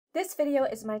This video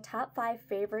is my top 5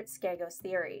 favorite Skagos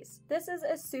theories. This is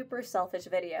a super selfish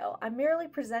video. I'm merely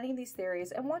presenting these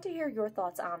theories and want to hear your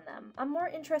thoughts on them. I'm more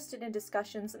interested in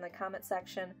discussions in the comment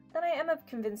section than I am of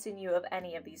convincing you of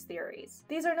any of these theories.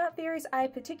 These are not theories I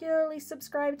particularly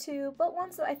subscribe to, but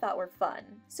ones that I thought were fun.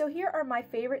 So here are my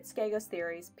favorite Skagos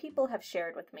theories people have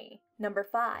shared with me. Number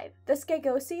 5. The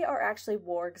Skagosi are actually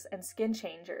wargs and skin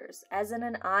changers, as in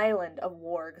an island of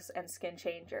wargs and skin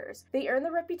changers. They earn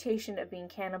the reputation of being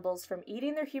cannibals from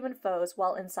eating their human foes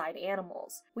while inside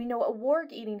animals. We know a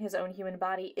warg eating his own human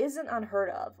body isn't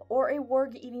unheard of, or a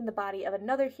warg eating the body of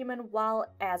another human while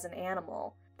as an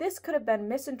animal. This could have been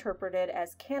misinterpreted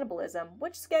as cannibalism,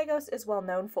 which Skagos is well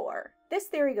known for. This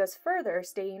theory goes further,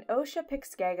 stating Osha picked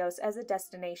Skagos as a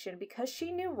destination because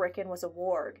she knew Rickon was a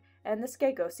warg, and the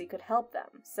Skagosi could help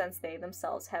them, since they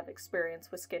themselves have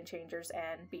experience with skin changers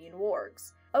and being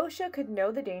wargs. Osha could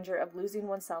know the danger of losing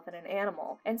oneself in an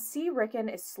animal, and see Rickon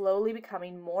is slowly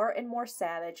becoming more and more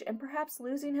savage and perhaps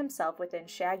losing himself within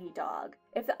Shaggy Dog.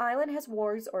 If the island has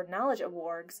wargs or knowledge of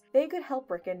wargs, they could help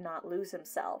Rickon not lose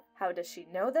himself. How does she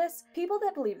know this? People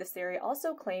that believe this theory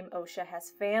also claim Osha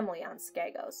has family on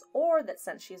Skagos, or that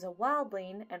since she's a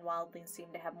wildling, and wildlings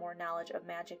seem to have more knowledge of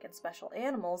magic and special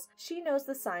animals, she knows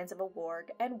the signs of a warg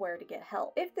and where to get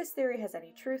help. If this theory has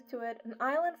any truth to it, an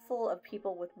island full of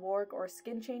people with warg or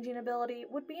skin-changing ability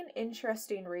would be an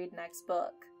interesting read next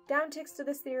book. Downticks to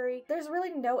this theory, there's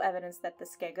really no evidence that the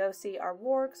Skagosi are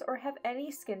wargs or have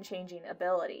any skin-changing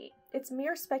ability. It's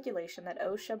mere speculation that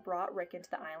Osha brought Rickon to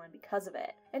the island because of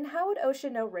it. And how would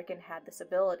Osha know Rickon had this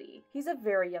ability? He's a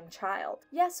very young child.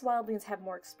 Yes, wildlings have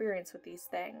more experience with these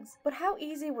things, but how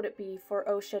easy would it be for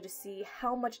Osha to see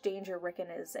how much danger Rickon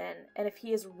is in, and if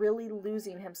he is really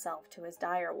losing himself to his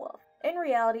direwolf? In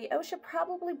reality, Osha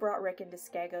probably brought Rickon to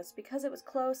Skagos because it was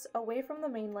close, away from the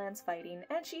mainland's fighting,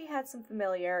 and she had some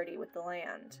familiarity with the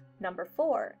land. Number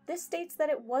 4. This states that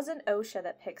it wasn't Osha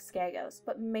that picked Skagos,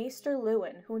 but Maester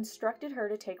Lewin who instructed her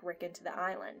to take Rickon to the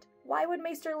island. Why would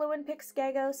Maester Lewin pick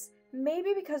Skagos?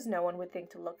 Maybe because no one would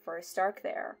think to look for a Stark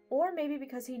there, or maybe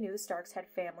because he knew the Starks had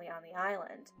family on the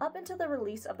island. Up until the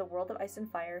release of The World of Ice and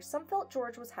Fire, some felt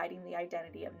George was hiding the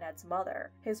identity of Ned's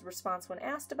mother. His response when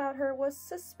asked about her was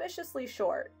suspiciously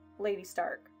short. Lady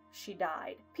Stark. She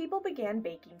died. People began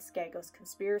baking Skagos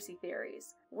conspiracy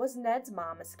theories. Was Ned's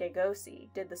mom a Skagosi?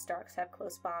 Did the Starks have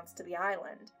close bonds to the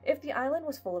island? If the island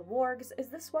was full of wargs, is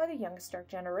this why the youngest Stark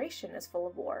generation is full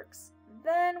of wargs?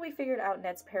 Then we figured out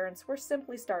Ned's parents were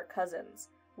simply Stark cousins,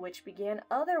 which began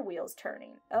other wheels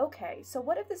turning. Okay, so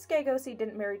what if the Skagosi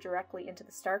didn't marry directly into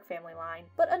the Stark family line,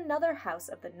 but another house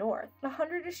of the north?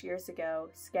 100-ish years ago,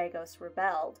 Skagos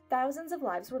rebelled. Thousands of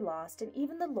lives were lost, and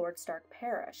even the Lord Stark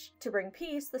perished. To bring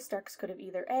peace, the Starks could have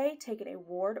either A, taken a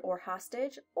ward or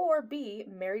hostage, or B,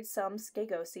 married some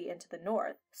Skagosi into the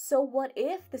north. So what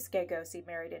if the Skagosi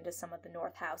married into some of the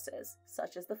north houses,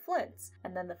 such as the Flints,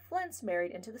 and then the Flints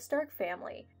married into the Stark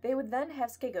family? They would then have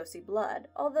Skagosi blood,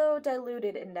 although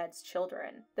diluted in Ned's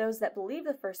children. Those that believe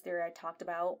the first theory I talked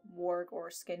about, warg or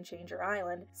skin changer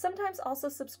island, sometimes also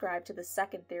subscribe to the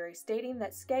second theory, stating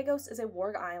that Skagos is a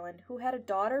warg island who had a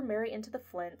daughter marry into the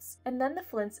Flints, and then the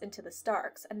Flints into the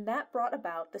Starks, and that brought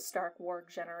about the Stark warg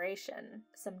generation.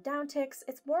 Some downticks,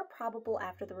 it's more probable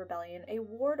after the rebellion a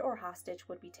ward or hostage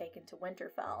would be taken to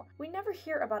Winterfell. We never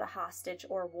hear about a hostage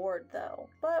or ward though,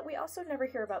 but we also never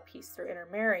hear about peace through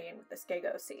intermarrying with the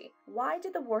Skagosi. Why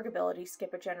did the warg ability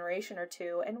skip a generation or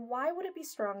two, and why would it be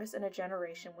strongest in a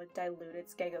generation with diluted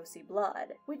Skagosi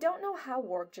blood? We don't know how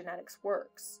warg genetics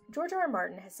works. George R. R.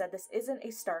 Martin has said this isn't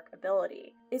a Stark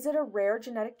ability. Is it a rare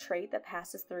genetic trait that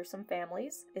passes through some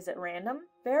families? Is it random?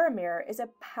 Varamir is a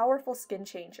powerful skin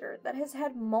changer that has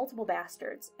had multiple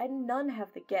bastards, and none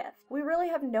have the gift. We really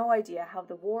have no idea how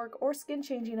the warg or skin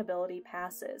changing ability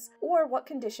passes, or what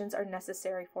conditions are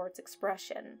necessary for its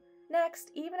expression.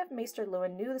 Next, even if Maester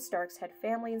Lewin knew the Starks had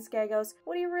family in Skagos,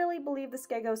 would he really believe the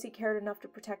Skagosi cared enough to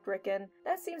protect Rickon?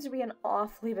 That seems to be an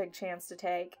awfully big chance to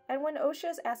take. And when Osha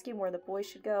is asking where the boys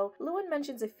should go, Lewin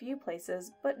mentions a few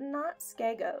places, but not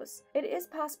Skagos. It is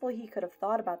possible he could have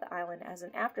thought about the island as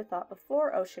an afterthought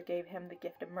before Osha gave him the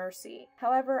gift of mercy.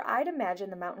 However, I'd imagine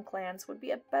the mountain clans would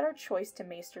be a better choice to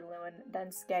Maester Lewin than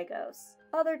Skagos.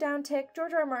 Other downtick,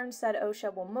 George R. R. Martin said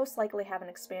Osha will most likely have an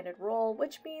expanded role,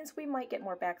 which means we might get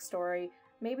more backstory,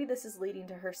 Maybe this is leading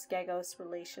to her Skagos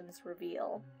relations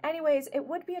reveal. Anyways, it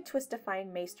would be a twist to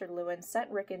find Maester Lewin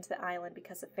sent Rickon to the island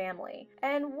because of family,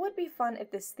 and would be fun if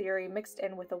this theory mixed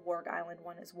in with the Warg Island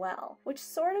one as well, which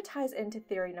sorta ties into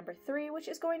theory number 3, which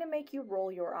is going to make you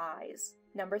roll your eyes.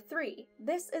 Number 3.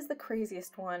 This is the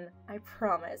craziest one, I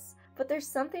promise, but there's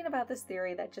something about this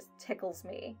theory that just tickles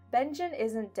me. Benjen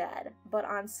isn't dead, but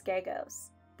on Skagos.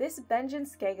 This Benjen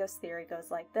Skagos theory goes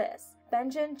like this.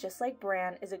 Benjen, just like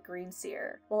Bran, is a green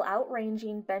seer. While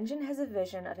outranging, Benjen has a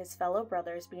vision of his fellow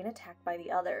brothers being attacked by the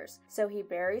others, so he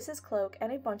buries his cloak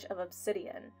and a bunch of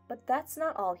obsidian. But that's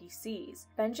not all he sees.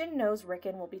 Benjen knows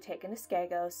Rickon will be taken to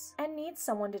Skagos and needs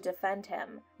someone to defend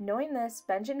him. Knowing this,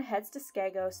 Benjen heads to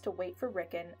Skagos to wait for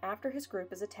Rickon after his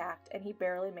group is attacked and he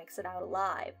barely makes it out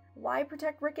alive. Why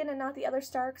protect Rickon and not the other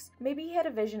Starks? Maybe he had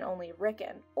a vision only of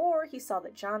Rickon, or he saw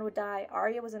that Jon would die,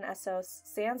 Arya was in Essos,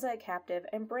 Sansa a captive,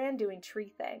 and Bran doing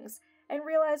tree things, and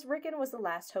realized Rickon was the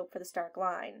last hope for the Stark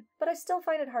line. But I still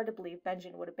find it hard to believe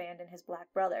Benjen would abandon his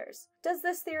black brothers. Does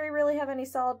this theory really have any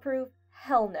solid proof?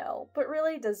 Hell no. But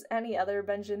really, does any other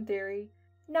Benjen theory?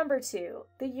 Number 2.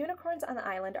 The unicorns on the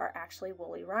island are actually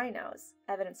woolly rhinos.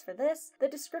 Evidence for this, the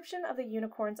description of the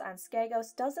unicorns on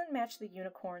Skagos doesn't match the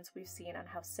unicorns we've seen on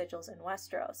House Sigils in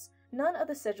Westeros. None of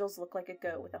the sigils look like a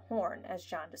goat with a horn, as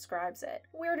Jon describes it.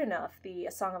 Weird enough, the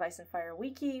A Song of Ice and Fire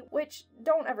wiki, which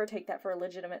don't ever take that for a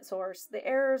legitimate source, the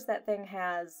errors that thing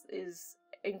has is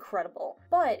incredible.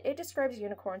 But it describes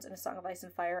unicorns in A Song of Ice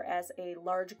and Fire as a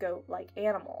large goat-like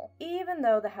animal, even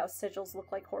though the House Sigils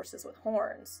look like horses with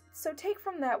horns. So take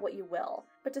from that what you will.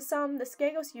 But to some, the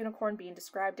Skagos unicorn being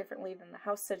described differently than the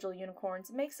House Sigil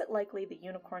unicorns makes it likely the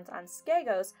unicorns on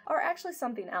Skagos are actually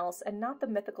something else and not the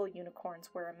mythical unicorns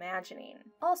we're imagining.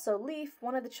 Also, Leaf,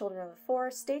 one of the children of the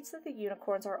forest, states that the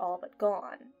unicorns are all but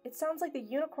gone. It sounds like the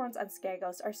unicorns on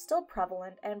Skagos are still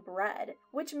prevalent and bred,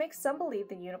 which makes some believe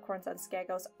the unicorns on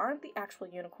Skagos aren't the actual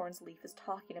unicorns Leaf is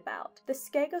talking about. The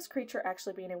Skagos creature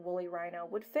actually being a woolly rhino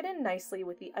would fit in nicely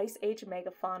with the Ice Age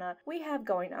megafauna we have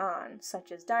going on,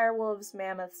 such as direwolves,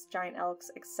 mammoths, giant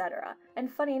elks, etc.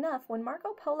 And funny enough, when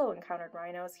Marco Polo encountered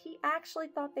rhinos, he actually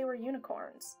thought they were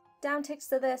unicorns. Downticks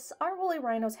to this, our woolly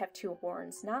rhinos have 2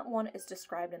 horns, not one as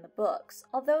described in the books,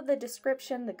 although the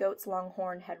description the goat's long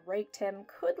horn had raked him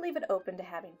could leave it open to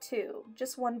having 2,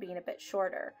 just one being a bit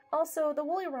shorter. Also, the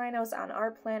woolly rhinos on our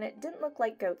planet didn't look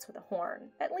like goats with a horn.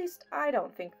 At least, I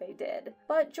don't think they did.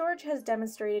 But George has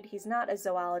demonstrated he's not a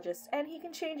zoologist and he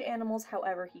can change animals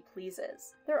however he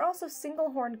pleases. There are also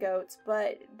single-horned goats,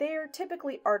 but they're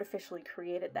typically artificially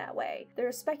created that way. There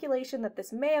is speculation that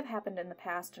this may have happened in the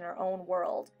past in our own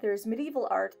world. There's medieval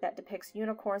art that depicts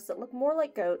unicorns that look more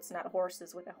like goats, not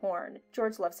horses with a horn.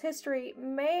 George Loves History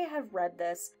may have read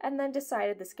this and then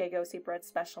decided the Skagosi bred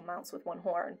special mounts with one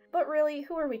horn. But really,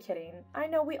 who are we kidding? I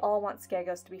know we all want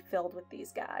Skagos to be filled with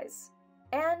these guys.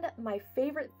 And my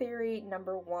favorite theory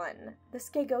number 1. The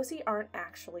Skagosi aren't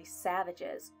actually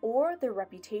savages, or their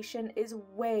reputation is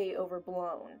way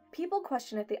overblown. People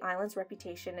question if the island's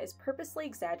reputation is purposely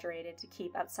exaggerated to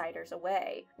keep outsiders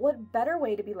away. What better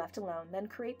way to be left alone than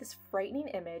create this frightening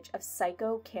image of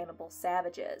psycho cannibal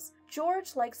savages?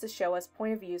 George likes to show us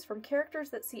point of views from characters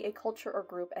that see a culture or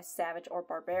group as savage or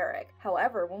barbaric.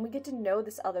 However, when we get to know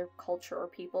this other culture or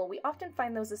people, we often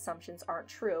find those assumptions aren't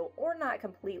true, or not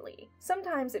completely.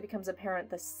 Sometimes it becomes apparent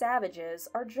the savages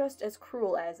are just as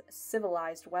cruel as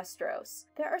civilized Westeros.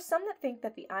 There are some that think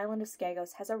that the island of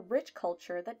Skagos has a rich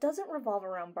culture that doesn't revolve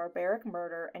around barbaric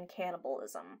murder and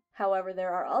cannibalism. However,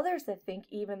 there are others that think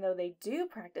even though they do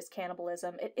practice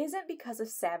cannibalism, it isn't because of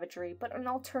savagery, but an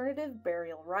alternative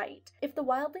burial rite. If the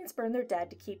wildlings burn their dead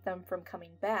to keep them from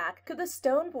coming back, could the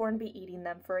Stoneborn be eating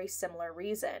them for a similar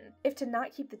reason? If to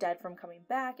not keep the dead from coming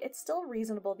back, it's still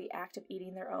reasonable the act of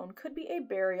eating their own could be a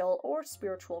burial or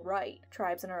spiritual rite.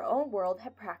 Tribes in our own world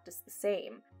have practiced the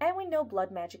same. And we know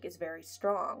blood magic is very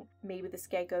strong. Maybe the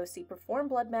Skagosi perform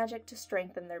blood magic to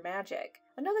strengthen their magic.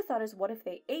 Another thought is, what if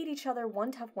they ate each other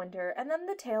one tough winter and then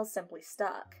the tales simply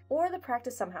stuck? Or the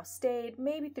practice somehow stayed,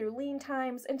 maybe through lean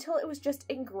times, until it was just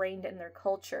ingrained in their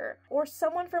culture. Or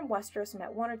someone from Westeros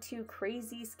met 1 or 2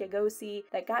 crazy Skagosi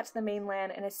that got to the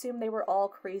mainland and assumed they were all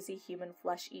crazy human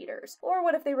flesh eaters. Or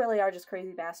what if they really are just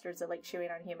crazy bastards that like chewing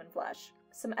on human flesh?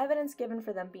 Some evidence given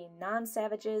for them being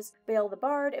non-savages. Bale the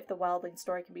Bard, if the wildling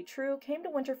story can be true, came to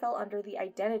Winterfell under the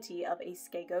identity of a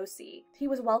Skagosi. He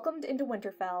was welcomed into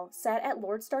Winterfell, sat at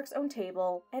Lord Stark's own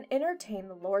table, and entertained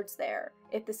the lords there.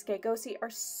 If the Skagosi are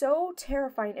so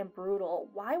terrifying and brutal,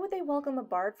 why would they welcome a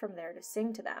bard from there to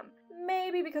sing to them?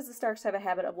 Maybe because the Starks have a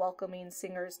habit of welcoming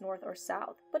singers north or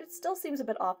south, but it still seems a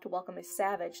bit off to welcome a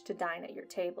savage to dine at your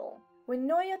table. When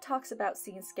Noya talks about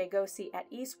seeing Skagosi at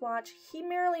Eastwatch, he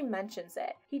merely mentions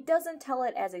it. He doesn't tell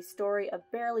it as a story of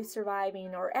barely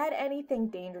surviving or add anything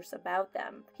dangerous about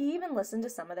them. He even listened to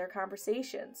some of their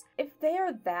conversations. If they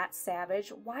are that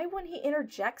savage, why wouldn't he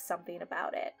interject something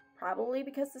about it? Probably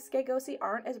because the Skagosi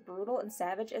aren't as brutal and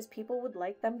savage as people would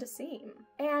like them to seem.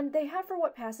 And they have for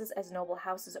what passes as noble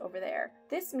houses over there.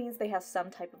 This means they have some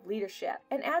type of leadership,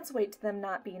 and adds weight to them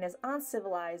not being as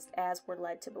uncivilized as we're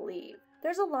led to believe.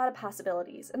 There's a lot of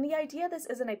possibilities, and the idea this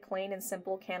isn't a plain and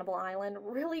simple cannibal island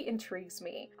really intrigues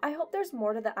me. I hope there's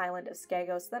more to the island of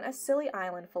Skagos than a silly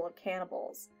island full of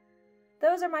cannibals.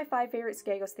 Those are my 5 favorite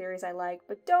Skagos theories I like,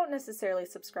 but don't necessarily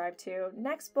subscribe to.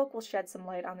 Next book will shed some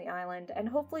light on the island, and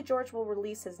hopefully George will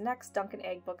release his next Dunk and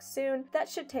Egg book soon that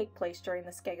should take place during the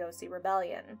Skagosi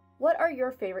Rebellion. What are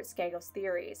your favorite Skagos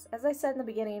theories? As I said in the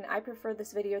beginning, I prefer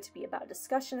this video to be about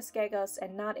discussion of Skagos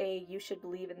and not a you should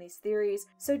believe in these theories,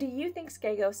 so do you think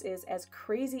Skagos is as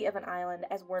crazy of an island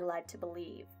as we're led to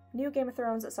believe? New Game of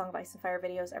Thrones, A Song of Ice and Fire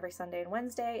videos every Sunday and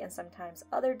Wednesday, and sometimes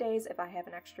other days if I have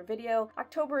an extra video.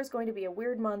 October is going to be a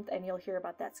weird month, and you'll hear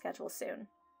about that schedule soon.